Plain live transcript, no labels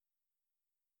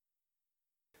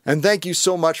And thank you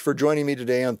so much for joining me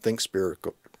today on Think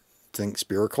Spiritual.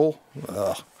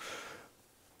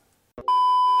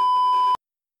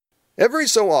 Every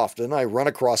so often, I run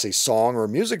across a song or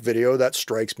music video that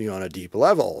strikes me on a deep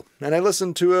level, and I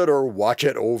listen to it or watch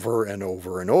it over and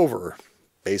over and over,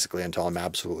 basically until I'm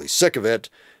absolutely sick of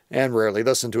it and rarely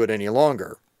listen to it any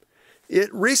longer.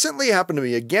 It recently happened to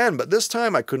me again, but this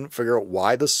time I couldn't figure out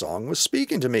why the song was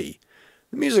speaking to me.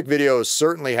 The music video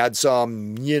certainly had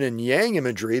some yin and yang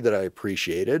imagery that I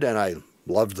appreciated, and I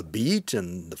loved the beat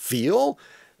and the feel,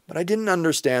 but I didn't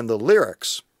understand the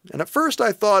lyrics. And at first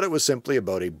I thought it was simply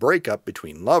about a breakup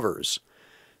between lovers.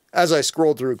 As I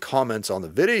scrolled through comments on the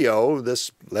video,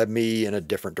 this led me in a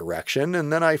different direction,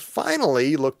 and then I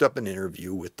finally looked up an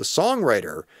interview with the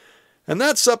songwriter. And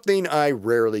that's something I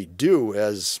rarely do,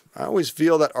 as I always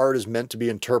feel that art is meant to be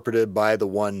interpreted by the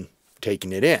one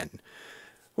taking it in.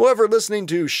 However, listening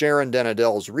to Sharon den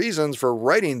Adel's reasons for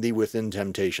writing the Within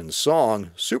Temptation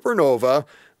song, Supernova,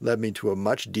 led me to a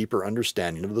much deeper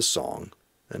understanding of the song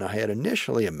than I had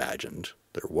initially imagined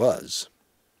there was.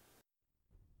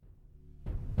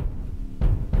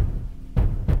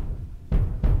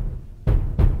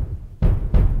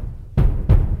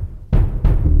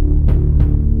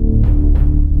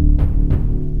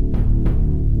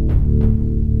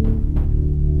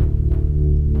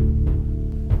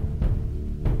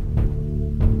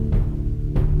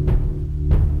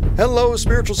 Hello,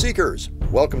 spiritual seekers.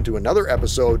 Welcome to another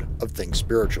episode of Think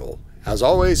Spiritual. As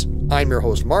always, I'm your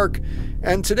host, Mark,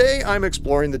 and today I'm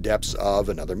exploring the depths of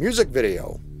another music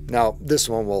video. Now, this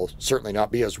one will certainly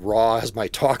not be as raw as my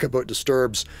talk about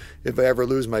Disturbed's If I Ever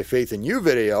Lose My Faith in You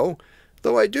video,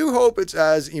 though I do hope it's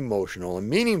as emotional and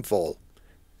meaningful.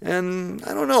 And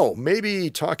I don't know, maybe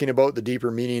talking about the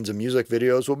deeper meanings of music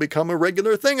videos will become a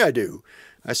regular thing I do.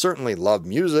 I certainly love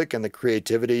music, and the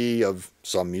creativity of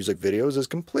some music videos is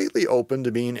completely open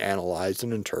to being analyzed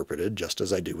and interpreted just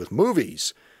as I do with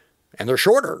movies. And they're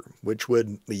shorter, which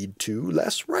would lead to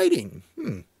less writing.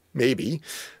 Maybe.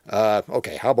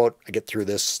 Okay, how about I get through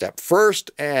this step first,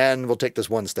 and we'll take this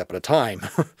one step at a time.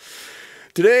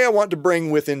 Today I want to bring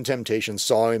Within Temptation's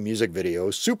song and music video,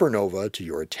 Supernova, to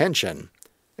your attention.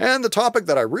 And the topic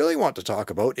that I really want to talk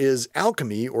about is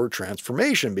alchemy or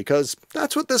transformation, because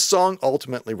that's what this song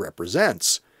ultimately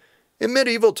represents. In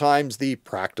medieval times, the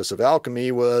practice of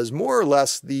alchemy was more or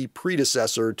less the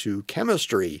predecessor to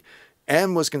chemistry,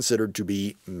 and was considered to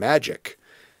be magic.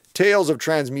 Tales of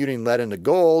transmuting lead into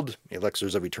gold,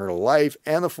 elixirs of eternal life,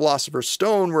 and the philosopher's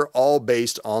stone were all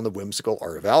based on the whimsical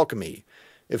art of alchemy.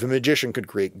 If a magician could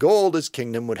create gold, his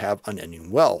kingdom would have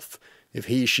unending wealth. If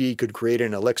she could create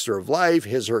an elixir of life,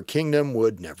 his or her kingdom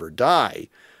would never die.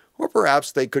 Or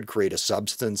perhaps they could create a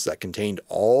substance that contained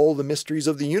all the mysteries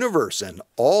of the universe, and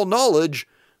all knowledge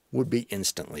would be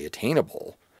instantly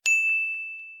attainable.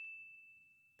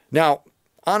 Now,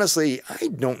 honestly, I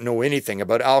don't know anything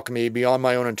about alchemy beyond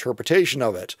my own interpretation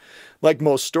of it. Like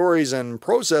most stories and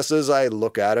processes, I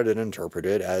look at it and interpret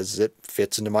it as it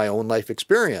fits into my own life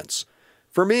experience.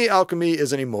 For me, alchemy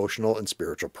is an emotional and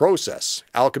spiritual process.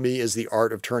 Alchemy is the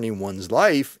art of turning one's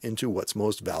life into what's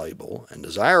most valuable and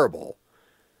desirable.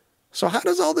 So how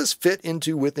does all this fit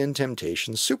into Within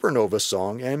Temptation's Supernova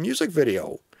song and music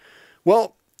video?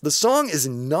 Well, the song is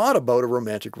not about a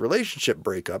romantic relationship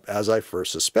breakup as I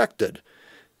first suspected.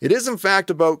 It is in fact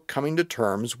about coming to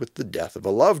terms with the death of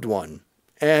a loved one.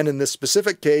 And in this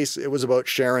specific case, it was about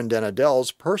Sharon den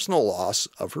Adel's personal loss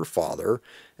of her father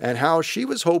and how she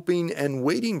was hoping and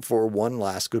waiting for one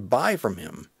last goodbye from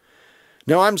him.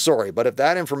 Now, I'm sorry, but if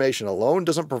that information alone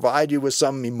doesn't provide you with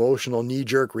some emotional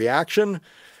knee-jerk reaction,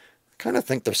 I kind of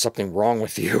think there's something wrong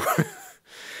with you.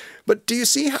 But do you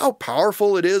see how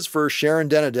powerful it is for Sharon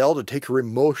den Adel to take her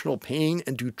emotional pain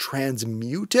and to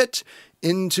transmute it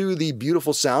into the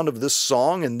beautiful sound of this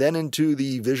song and then into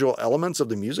the visual elements of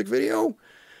the music video?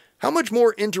 How much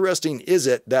more interesting is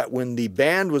it that when the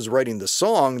band was writing the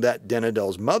song, that den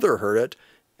Adel's mother heard it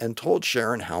and told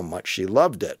Sharon how much she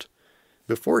loved it,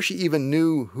 before she even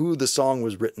knew who the song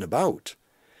was written about?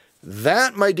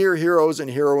 That, my dear heroes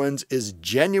and heroines, is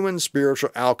genuine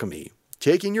spiritual alchemy,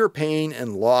 taking your pain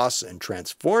and loss and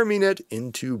transforming it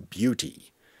into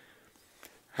beauty.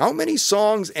 How many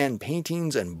songs and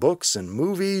paintings and books and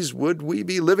movies would we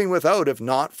be living without if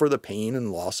not for the pain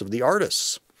and loss of the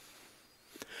artists?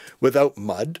 Without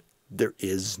mud, there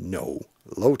is no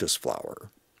lotus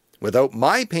flower. Without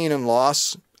my pain and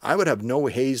loss, I would have no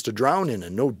haze to drown in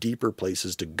and no deeper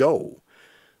places to go.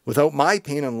 Without my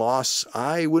pain and loss,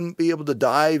 I wouldn't be able to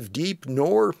dive deep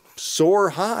nor soar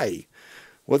high.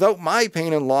 Without my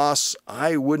pain and loss,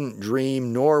 I wouldn't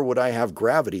dream nor would I have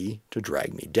gravity to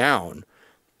drag me down.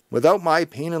 Without my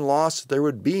pain and loss, there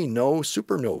would be no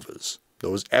supernovas,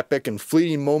 those epic and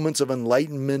fleeting moments of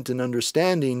enlightenment and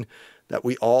understanding that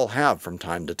we all have from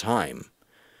time to time.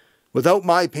 Without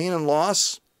my pain and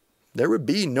loss, there would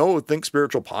be no Think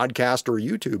Spiritual podcast or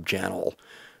YouTube channel.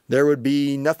 There would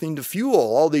be nothing to fuel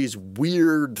all these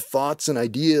weird thoughts and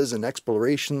ideas and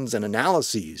explorations and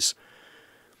analyses.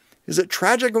 Is it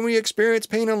tragic when we experience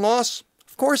pain and loss?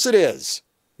 Of course it is.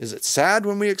 Is it sad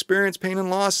when we experience pain and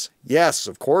loss? Yes,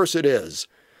 of course it is.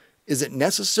 Is it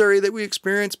necessary that we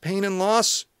experience pain and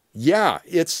loss? Yeah,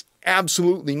 it's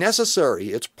absolutely necessary.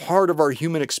 It's part of our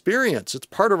human experience. It's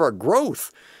part of our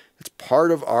growth. It's part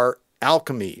of our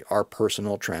alchemy, our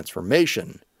personal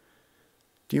transformation.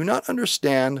 Do you not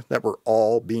understand that we're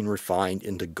all being refined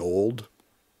into gold?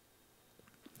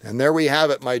 And there we have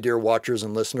it, my dear watchers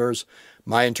and listeners,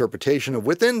 my interpretation of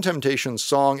Within Temptation's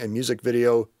song and music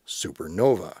video,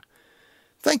 Supernova.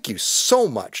 Thank you so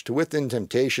much to Within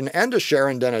Temptation and to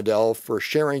Sharon Denadel for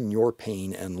sharing your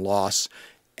pain and loss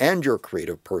and your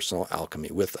creative personal alchemy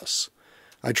with us.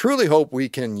 I truly hope we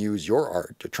can use your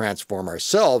art to transform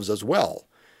ourselves as well.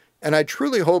 And I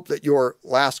truly hope that your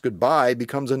last goodbye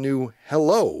becomes a new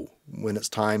hello when it's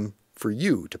time for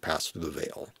you to pass through the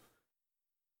veil.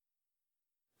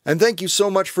 And thank you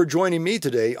so much for joining me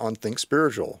today on Think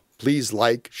Spiritual. Please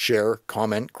like, share,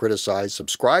 comment, criticize,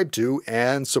 subscribe to,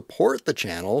 and support the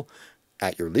channel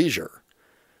at your leisure.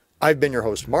 I've been your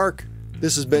host, Mark.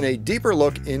 This has been a deeper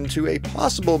look into a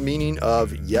possible meaning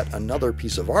of yet another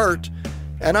piece of art,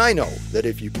 and I know that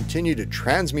if you continue to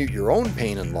transmute your own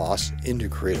pain and loss into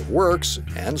creative works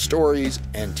and stories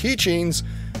and teachings,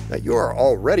 that you are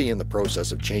already in the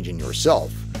process of changing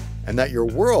yourself, and that your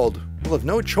world will have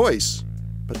no choice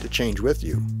but to change with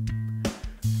you.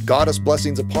 Goddess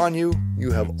blessings upon you.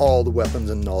 You have all the weapons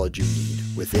and knowledge you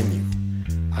need within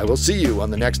you. I will see you on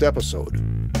the next episode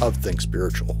of Think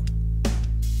Spiritual.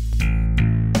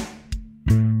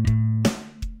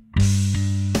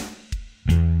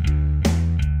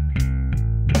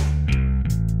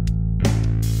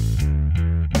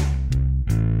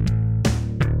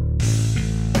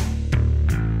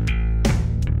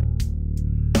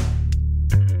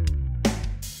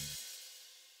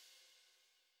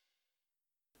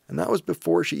 And that was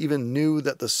before she even knew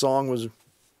that the song was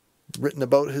written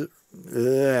about his...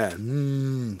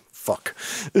 fuck.